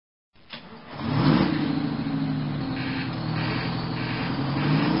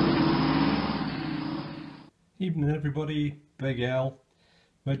Evening everybody, Big L,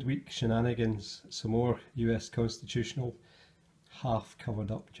 midweek shenanigans, some more US constitutional, half covered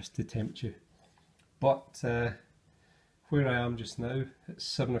up just to tempt you. But where I am just now, it's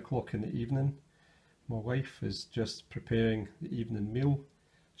 7 o'clock in the evening. My wife is just preparing the evening meal.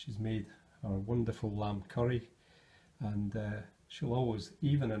 She's made our wonderful lamb curry, and she'll always,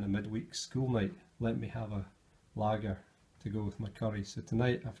 even in a midweek school night, let me have a lager to go with my curry. So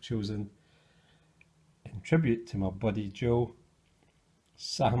tonight I've chosen, in tribute to my buddy Joe,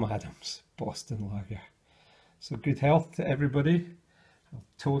 Sam Adams Boston Lager. So good health to everybody. I'll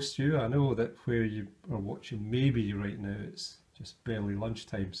toast you. I know that where you are watching maybe right now it's just barely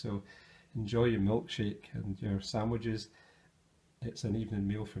lunchtime, so enjoy your milkshake and your sandwiches. It's an evening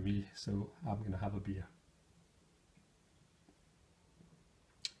meal for me, so I'm going to have a beer.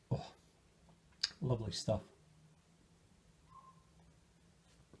 Oh, lovely stuff.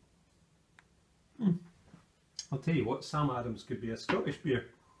 I'll tell you what, Sam Adams could be a Scottish beer.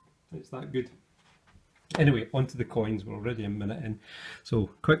 It's that good. Anyway, onto the coins. We're already a minute in. So,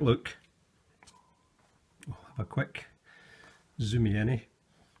 quick look. I'll have a quick zoomy in.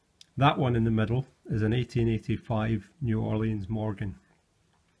 That one in the middle is an 1885 New Orleans Morgan.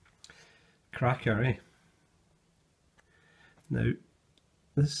 Cracker, eh? Now,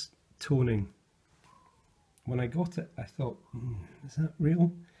 this toning, when I got it, I thought, is that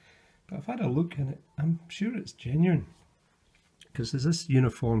real? But I've had a look in it, I'm sure it's genuine, because there's this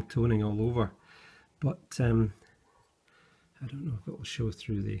uniform toning all over, but I don't know if it will show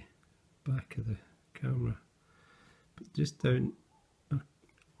through the back of the camera, but just down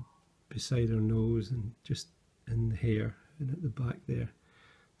beside her nose and just in the hair and at the back there,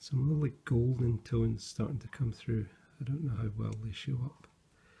 some lovely golden tones starting to come through. I don't know how well they show up.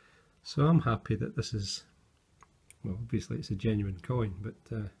 So I'm happy that this is, well, obviously it's a genuine coin, but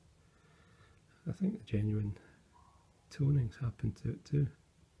I think the genuine tonings happen to it too.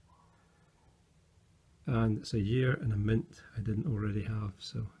 And it's a year and a mint I didn't already have,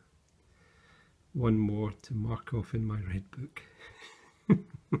 so one more to mark off in my red book.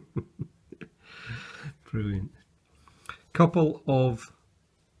 Brilliant. Couple of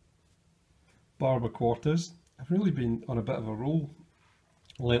Barber quarters. I've really been on a bit of a roll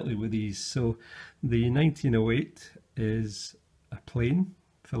lately with these. So the 1908 is a plain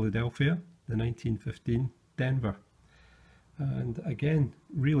Philadelphia. The 1915 Denver, and again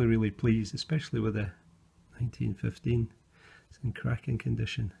really pleased, especially with the 1915. It's in cracking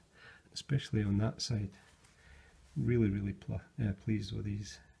condition, especially on that side. Really pleased with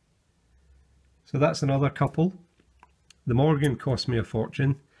these. So that's another couple. The Morgan cost me a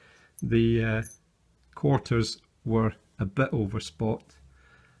fortune. The quarters were a bit over spot,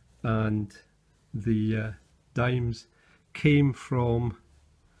 and the dimes came from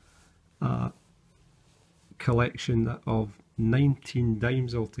a collection of 19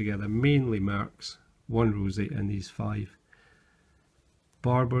 dimes altogether, mainly Mercs, one Rosé, and these 5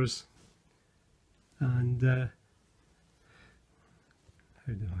 Barbers. And how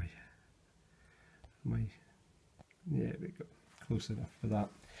do there we go, close enough for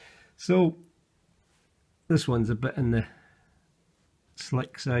that. So this one's a bit in the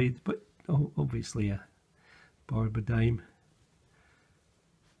slick side, but obviously a Barber dime.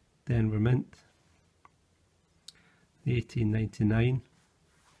 Denver Mint. The 1899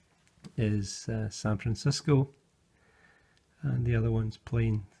 is San Francisco, and the other one's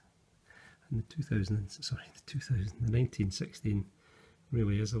plain. And the 1916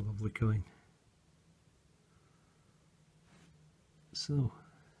 really is a lovely coin. So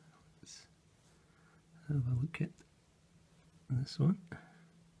let's have a look at this one.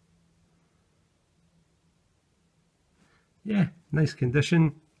 Yeah, nice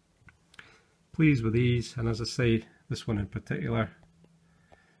condition. Pleased with these, and as I say, this one in particular,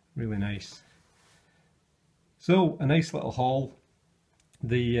 really nice. So a nice little haul.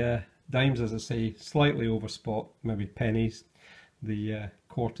 The dimes, as I say, slightly over spot, maybe pennies. The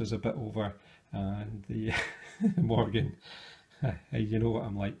quarters a bit over, and the Morgan, you know what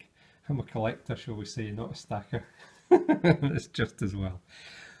I'm like. I'm a collector, shall we say, not a stacker. It's just as well.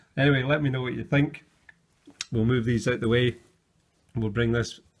 Anyway, let me know what you think. We'll move these out the way. We'll bring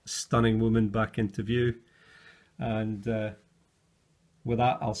this stunning woman back into view, and with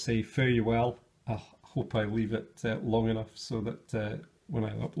that I'll say fare you well. I hope I leave it long enough so that when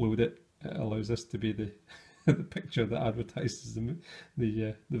I upload it, it allows this to be the the picture that advertises the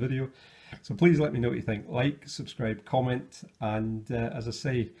video. So please let me know what you think. Like, subscribe, comment, and as I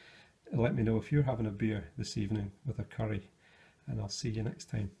say, let me know if you're having a beer this evening with a curry, and I'll see you next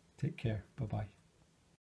time. Take care. Bye bye.